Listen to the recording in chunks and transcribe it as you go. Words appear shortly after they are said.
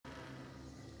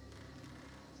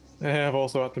I've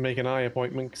also had to make an eye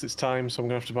appointment because it's time, so I'm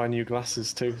gonna have to buy new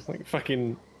glasses too. Like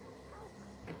fucking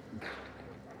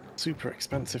super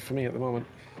expensive for me at the moment.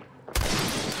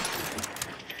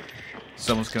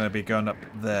 Someone's going to be going up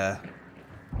there.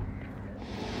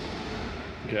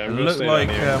 Okay, It I'm gonna looked stay like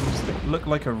down here. looked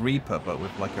like a Reaper, but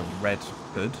with like a red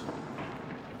hood.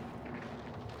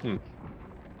 Hmm.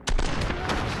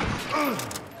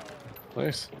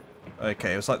 Nice.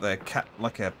 Okay, it was like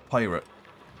like a pirate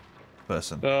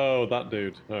person. Oh, that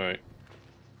dude. All right.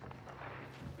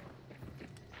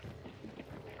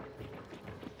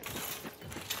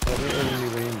 I don't really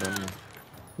need way in them.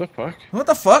 The fuck? What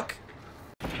the fuck?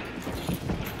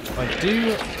 I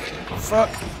do. Fuck.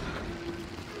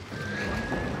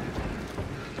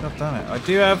 God damn it! I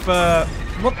do have.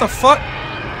 What the fuck?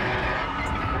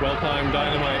 Well-timed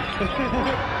dynamite.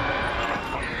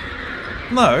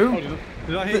 No. Oh,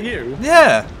 did I hit you?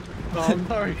 Yeah. Oh, I'm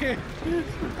sorry. I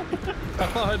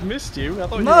thought I'd missed you. I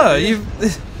thought No, you. you.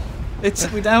 It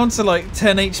took me down to like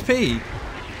 10 HP.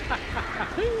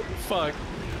 Fuck.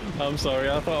 I'm sorry.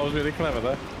 I thought I was really clever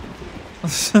there.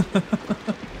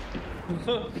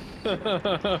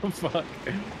 Fuck.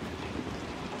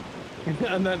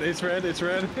 And then it's red. It's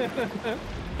red.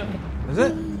 Is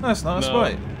it? No, it's not. It's No,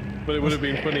 white. but it would have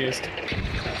been funniest.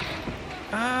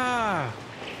 Ah.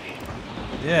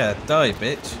 Yeah, die,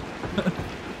 bitch.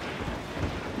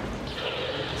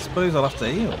 Suppose I'll have to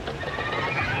heal.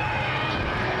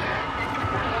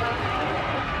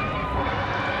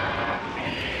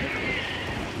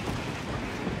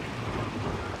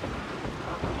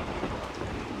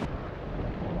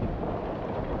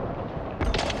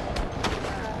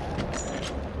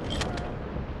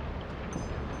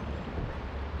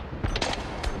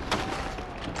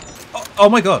 Oh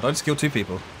my god, I just killed 2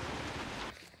 people.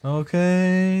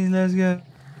 Okay, let's go.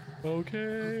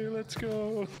 Okay, let's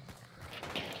go.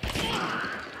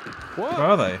 What? Where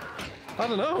are they? I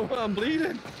don't know. I'm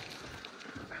bleeding.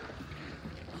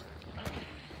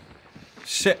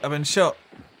 Shit, I've been shot.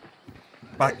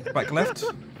 Back left.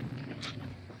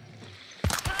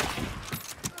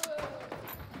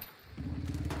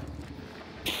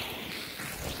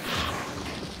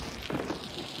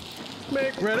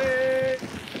 Make ready.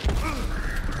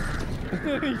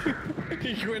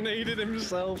 He grenaded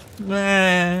himself.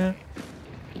 Nah.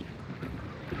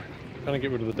 Trying to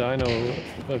get rid of the dino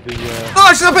of the. Oh,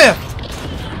 she's up here!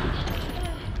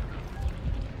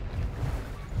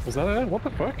 Was that it? What the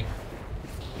fuck?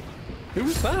 Who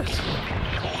was that?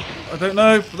 I don't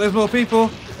know, but there's more people.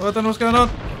 I don't know what's going on.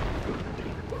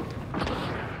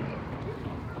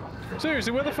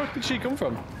 Seriously, where the fuck did she come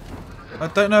from? I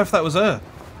don't know if that was her.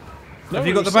 No, Have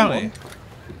you it got was the bounty?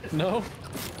 someone. No.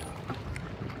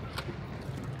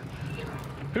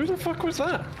 Who the fuck was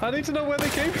that? I need to know where they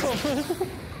came from.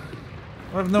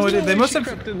 I have no There's idea. They way must she have.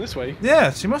 crept in this way.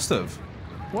 Yeah, she must have.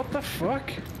 What the fuck?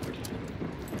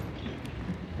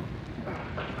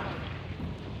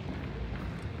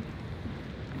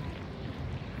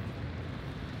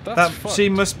 That's fucked. She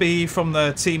must be from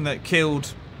the team that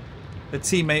killed the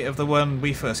teammate of the one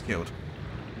we first killed.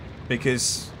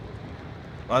 Because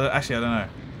actually I don't know.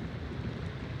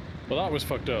 Well, that was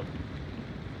fucked up.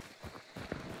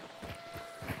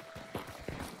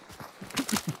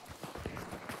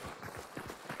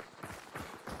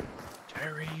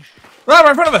 Jerry. Ah, right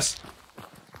in front of us!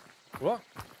 What?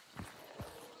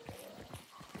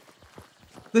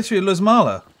 Literally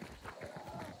Luzmala.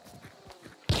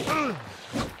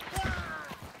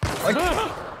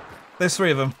 There's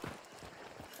 3 of them.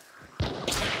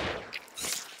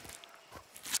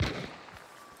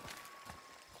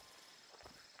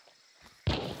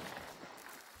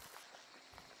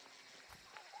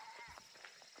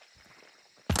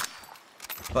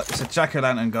 But it's a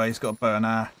jack-o'-lantern guy. He's got a bow and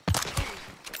arrow.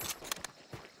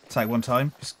 Tag one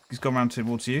time. He's gone round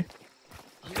towards you.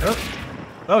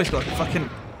 Oh, he's got a fucking.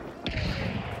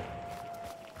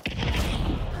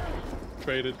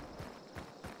 Traded.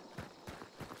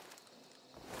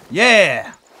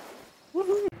 Yeah.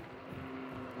 Woohoo!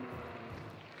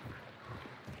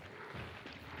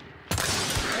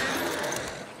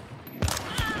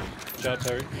 Ciao,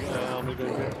 Terry. I'm gonna go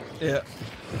here. Yeah.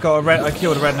 Got a red. I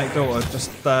killed a redneck daughter just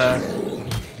in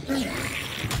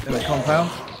the compound.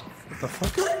 What the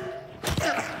fuck?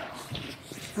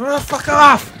 Oh, fuck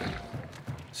off!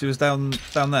 She was down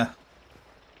there.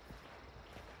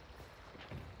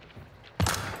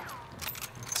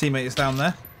 Teammate is down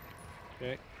there.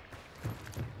 Okay.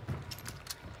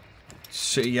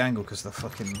 Shitty angle because the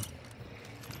fucking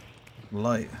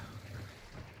light.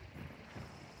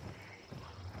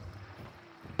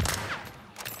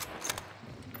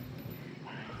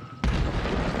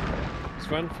 It's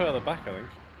run further back, I think.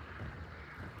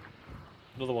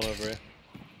 Another one over here.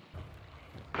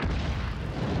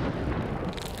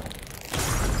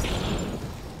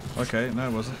 Okay, no,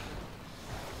 it wasn't.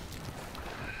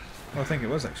 Well, I think it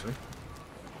was actually.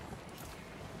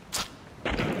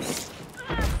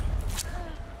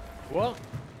 What?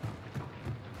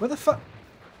 Where the fuck?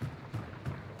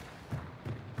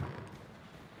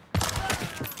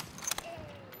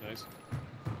 Nice.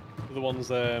 The one's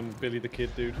Billy the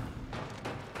Kid dude.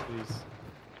 He's...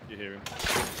 You hear him.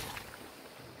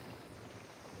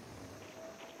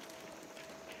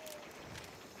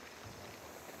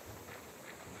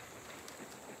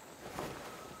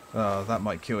 Oh, that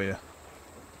might kill you.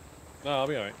 No, I'll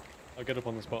be alright. I'll get up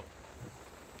on the spot.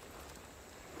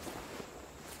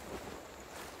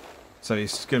 So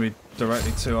he's going to be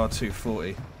directly to our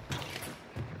 240.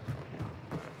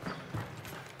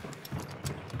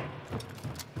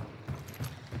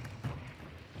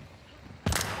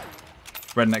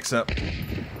 Redneck's up.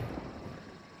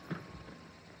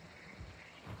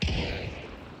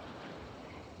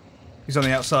 He's on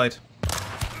the outside.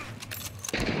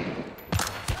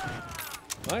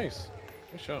 Nice.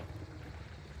 Good shot.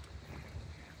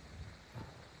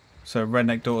 So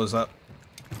redneck daughter's up.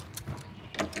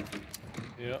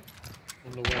 Yeah.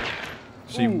 On the way.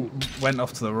 She went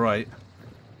off to the right.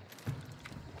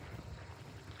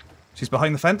 She's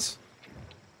behind the fence.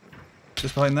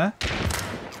 Just behind there.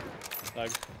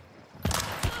 Tag.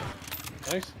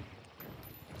 Nice.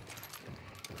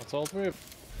 That's all three of them.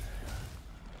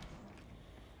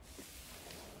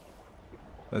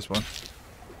 There's one.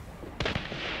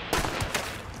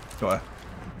 Got her.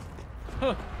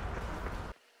 Huh.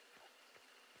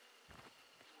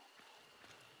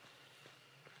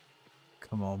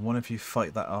 Come on, one of you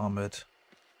fight that armoured.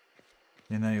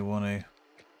 You know you want to.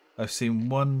 I've seen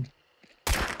one.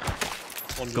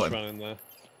 One just ran in there.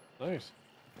 Nice.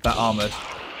 That armoured.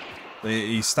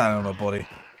 He's standing on a body.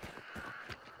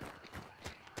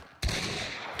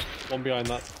 One behind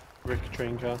that brick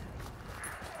train car.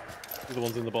 The other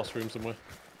one's in the boss room somewhere.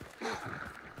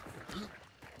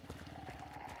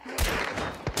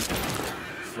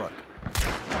 Fuck.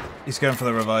 He's going for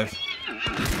the revive.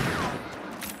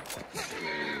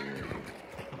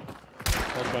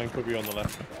 I'll try and cover you on the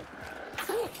left.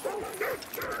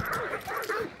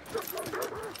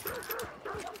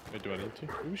 Wait, do I need to?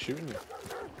 Who's shooting me?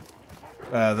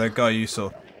 The guy you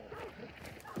saw.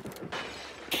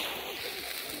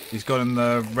 He's gone in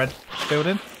the red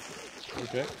building.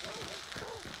 Okay.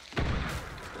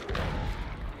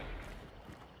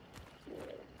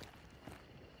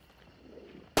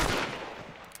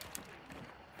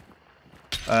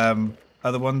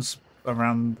 Other ones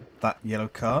around that yellow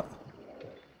cart.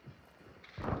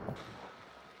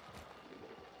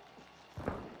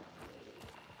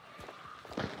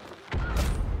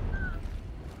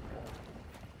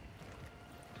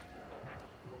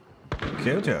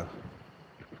 Killed you.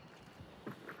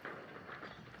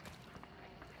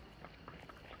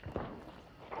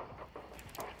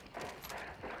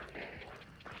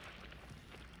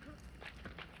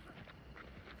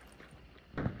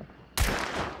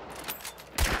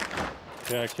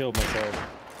 Yeah, I killed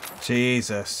myself.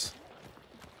 Jesus.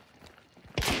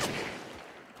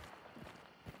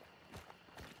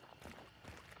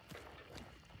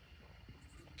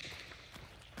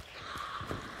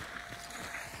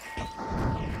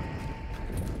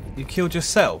 You killed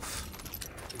yourself?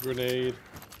 A grenade.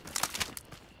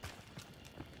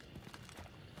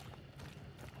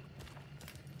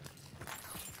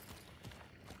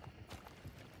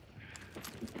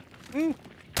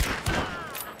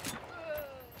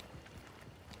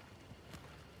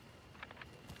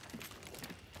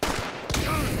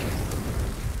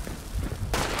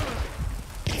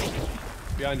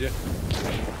 Behind you.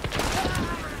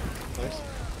 Nice.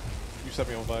 You set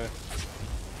me on fire.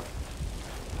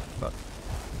 Fuck.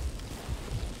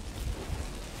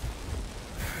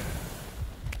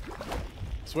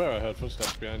 I swear I heard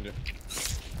footsteps behind you.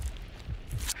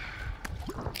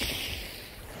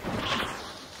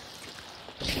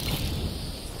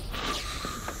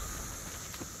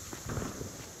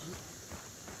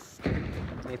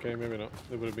 Okay, maybe not.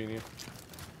 They would have been here.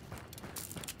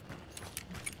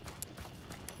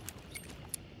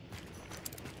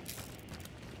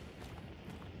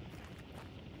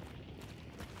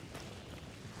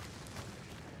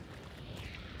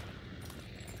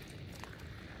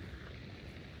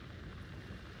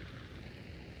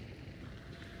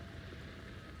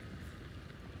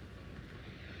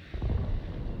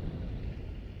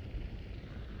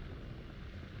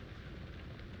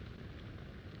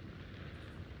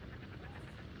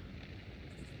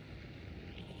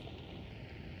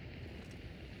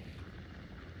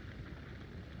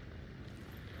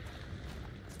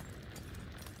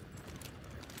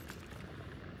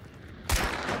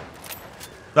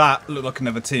 That looked like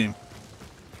another team.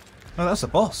 Oh, that's the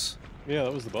boss. Yeah,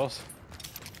 that was the boss.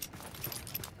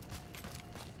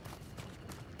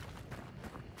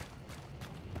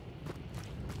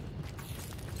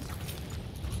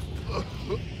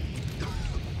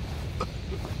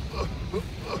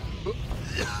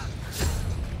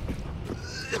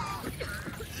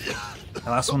 The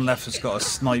last one left has got a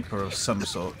sniper of some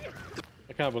sort.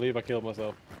 I can't believe I killed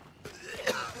myself.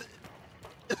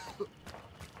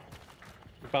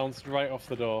 Bounced right off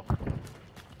the door.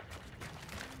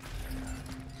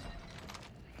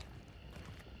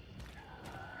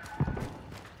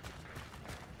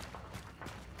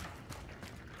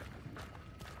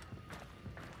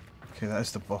 Okay, that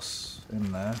is the boss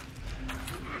in there.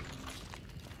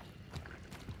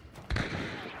 There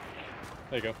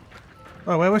you go.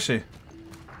 Oh, where was she?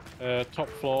 Top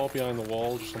floor behind the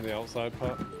wall, just on the outside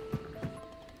part.